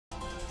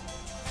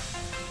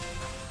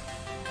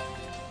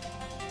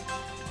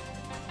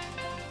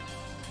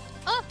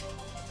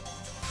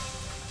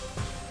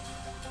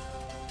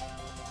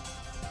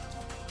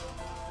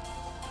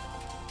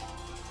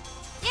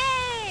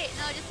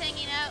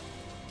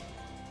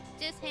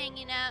just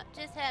hanging out,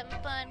 just having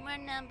fun. We're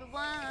number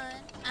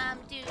one. I'm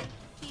a dude,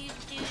 he's a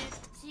dude,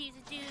 she's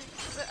a dude.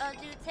 We're all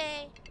dudes,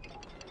 hey.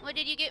 What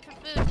did you get for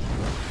food?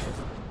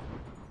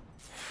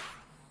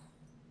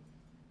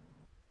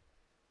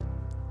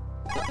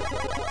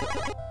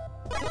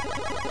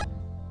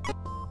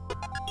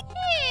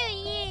 Hell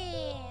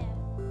yeah!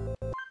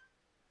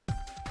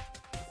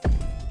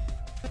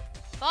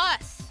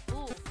 Boss!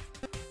 Ooh.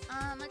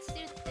 Let's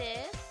do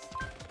this.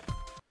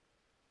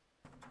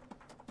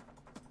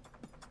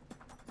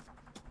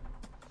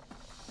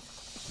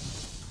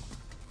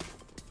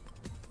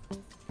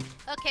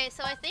 Okay,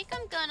 so I think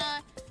I'm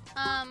gonna,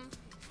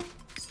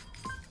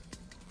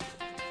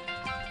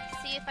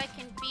 see if I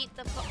can beat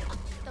the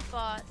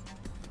boss.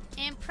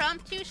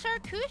 Impromptu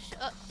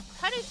charcuterie?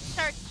 How do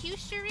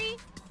charcuterie?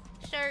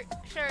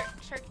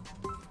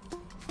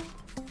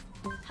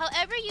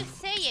 However you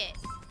say it.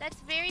 That's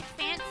very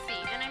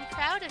fancy, and I'm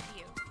proud of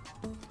you.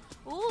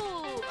 Ooh.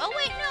 Oh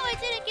wait, no, I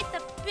didn't get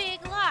the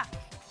big lock.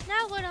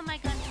 Now what am I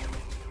gonna do?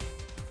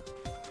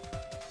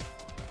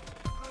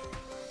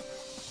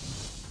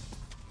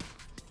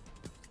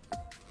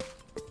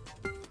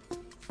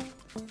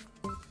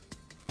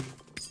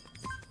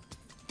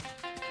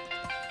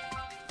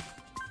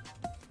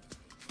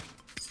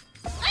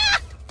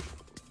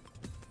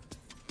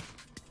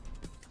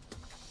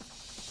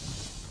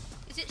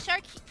 Is it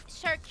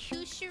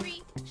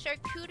charcuterie?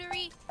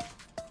 Charcuterie?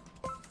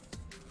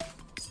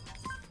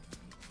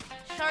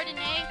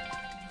 Chardonnay?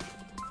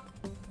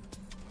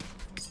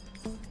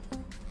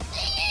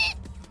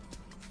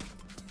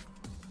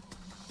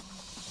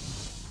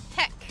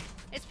 Heck.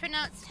 It's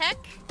pronounced heck?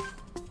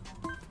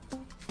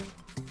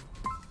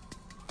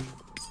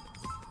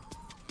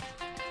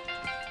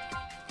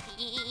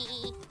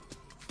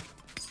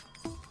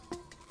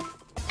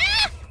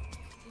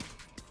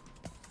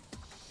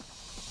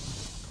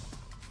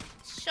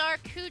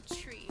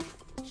 Charcuterie.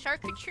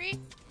 Charcuterie?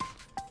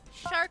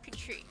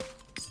 Charcuterie.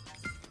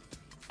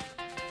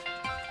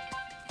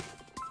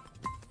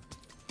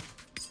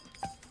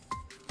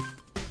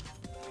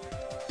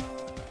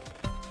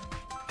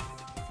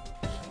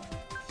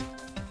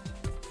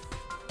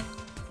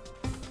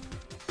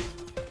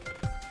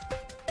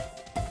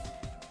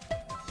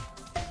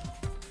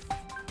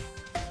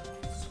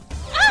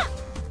 Ah!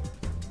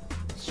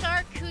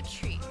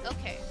 Charcuterie.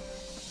 Okay.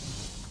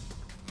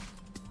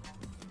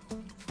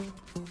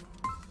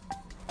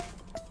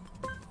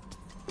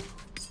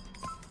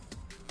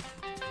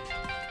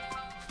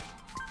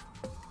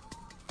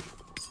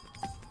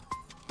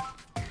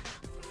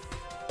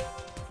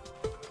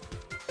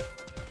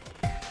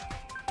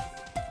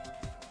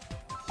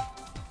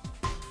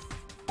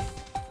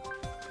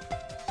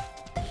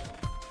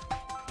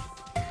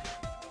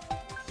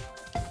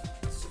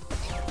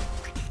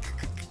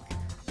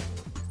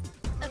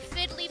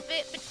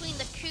 Between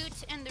the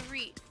coot and the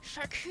re.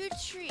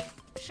 Charcuterie.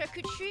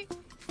 Charcuterie?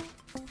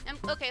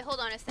 Okay, hold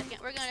on a second.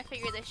 We're gonna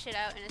figure this shit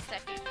out in a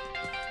second.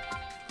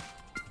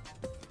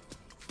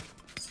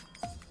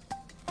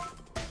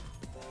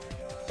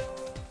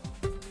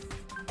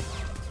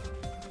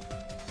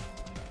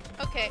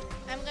 Okay,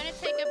 I'm gonna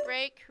take a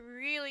break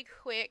really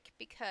quick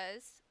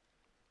because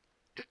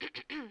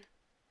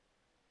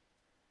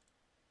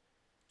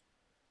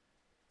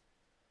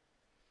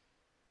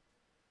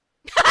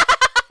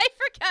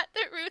forgot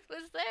that Ruth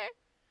was there.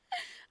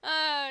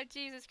 Oh,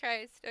 Jesus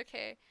Christ.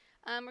 Okay.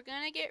 We're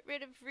gonna get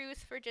rid of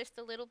Ruth for just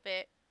a little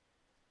bit.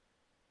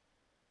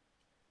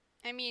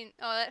 I mean,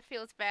 oh, that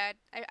feels bad.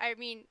 I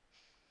mean,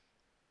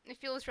 it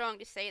feels wrong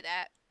to say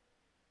that.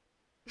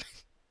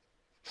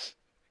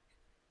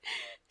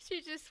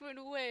 She just went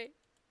away.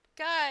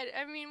 God,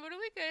 I mean, what are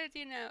we gonna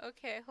do now?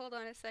 Okay, hold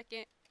on a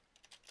second.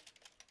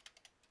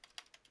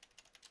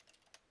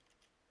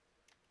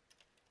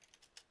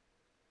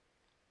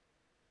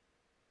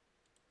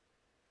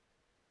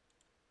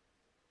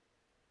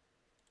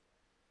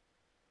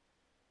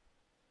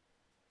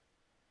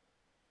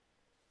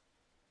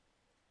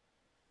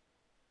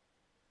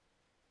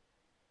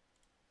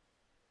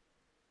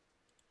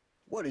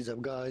 What is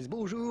up guys,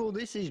 bonjour,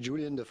 this is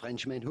Julian the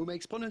Frenchman who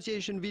makes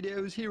pronunciation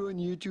videos here on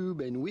YouTube,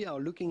 and we are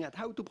looking at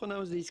how to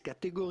pronounce this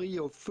category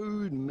of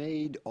food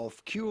made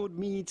of cured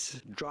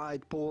meats,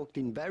 dried pork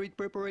in varied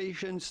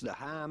preparations, the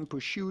ham,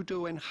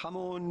 prosciutto and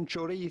jamon,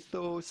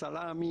 chorizo,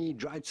 salami,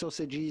 dried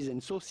sausages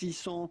and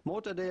saucisson,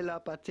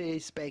 mortadella,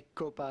 pate, speck,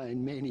 coppa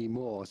and many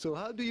more. So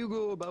how do you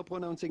go about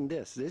pronouncing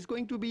this? There's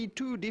going to be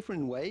two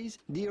different ways.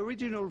 The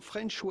original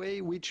French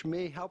way, which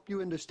may help you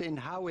understand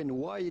how and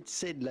why it's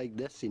said like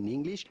this in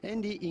English,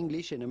 and the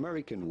English and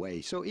American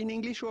way. So in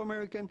English or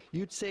American,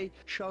 you'd say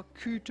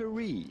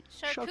charcuterie.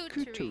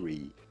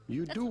 Charcuterie.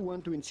 You do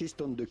want to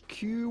insist on the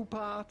Q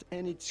part,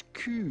 and it's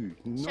Q,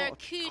 not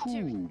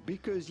Q,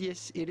 because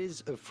yes, it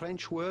is a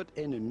French word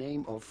and a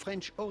name of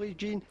French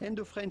origin, and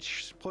the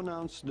French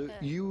pronounce the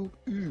U.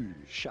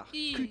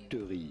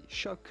 Charcuterie.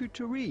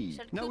 Charcuterie.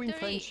 Now in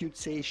French, you'd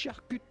say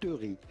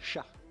charcuterie.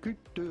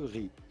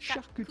 Charcuterie.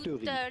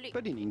 Charcuterie.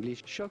 But in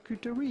English,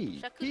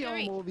 charcuterie. Here are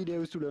Charcuterie. more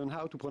videos to learn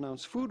how to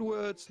pronounce food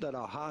words that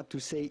are hard to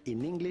say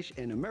in English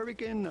and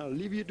American. I'll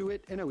leave you to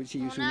it, and I will see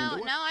you Well, soon in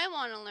the now I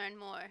want to learn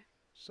more.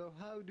 So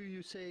how do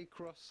you say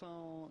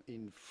croissant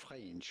in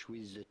French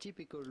with the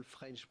typical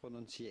French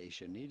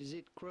pronunciation? Is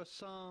it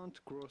croissant,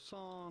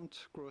 croissant,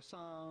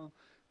 croissant,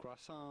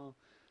 croissant?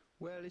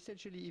 Well,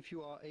 essentially, if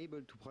you are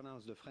able to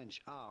pronounce the French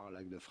R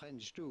like the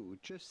French do,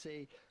 just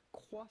say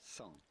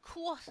croissant.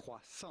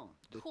 Croissant.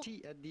 The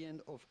T at the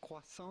end of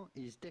croissant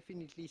is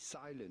definitely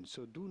silent,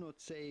 so do not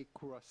say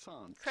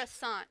croissant.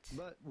 Croissant.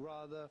 But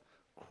rather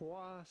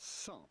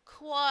croissant.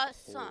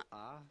 Croissant.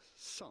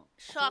 Croissant.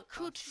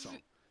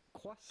 Charcuterie.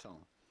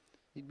 Croissant.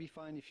 It'd be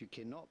fine if you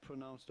cannot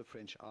pronounce the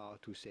French R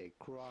to say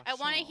croissant. I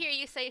want to hear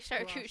you say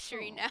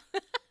charcuterie now.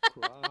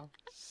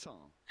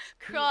 Croissant.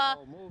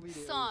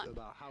 Croissant.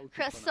 About how to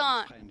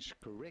Croissant. pronounce French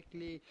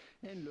correctly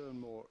and learn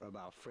more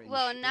about French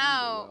Well,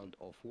 now, in the world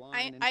of wine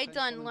I and French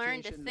done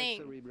learned a pronunciation, thing.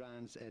 luxury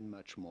brands, and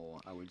much more.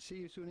 I will see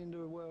you soon in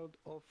the world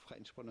of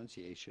French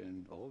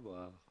pronunciation. Au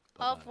revoir.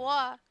 Au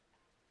revoir.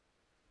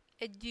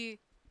 Adieu.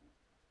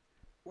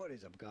 What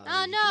is up, guys?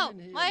 Oh no!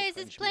 Julian here, Why the is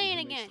this Frenchman playing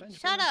who makes again? French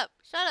Shut pronoun- up!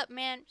 Shut up,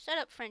 man! Shut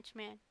up, French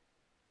man.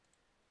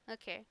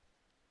 Okay.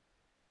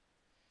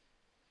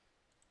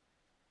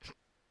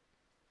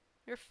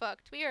 You're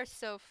fucked. We are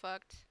so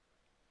fucked.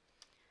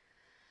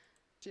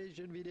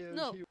 Videos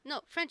No, here.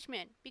 no,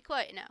 Frenchman, be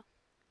quiet now.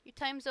 Your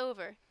time's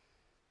over.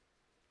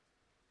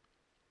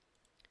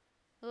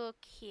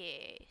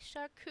 Okay,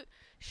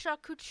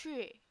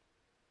 charcuterie.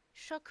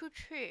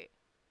 Charcuterie.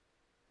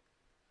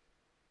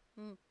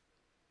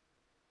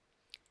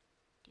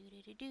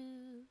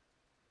 Do-do-do-do.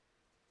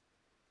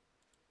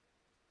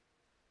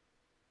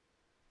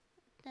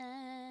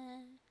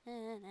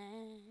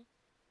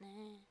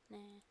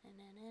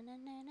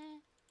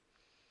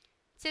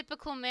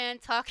 Typical man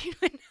talking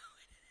with no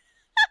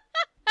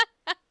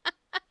one.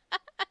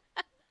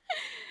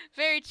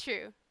 Very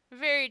true.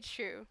 Very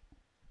true.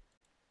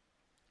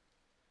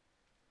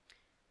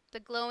 The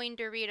glowing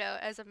Dorito,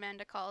 as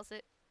Amanda calls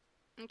it.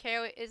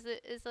 Okay, is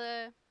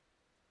the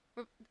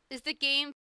game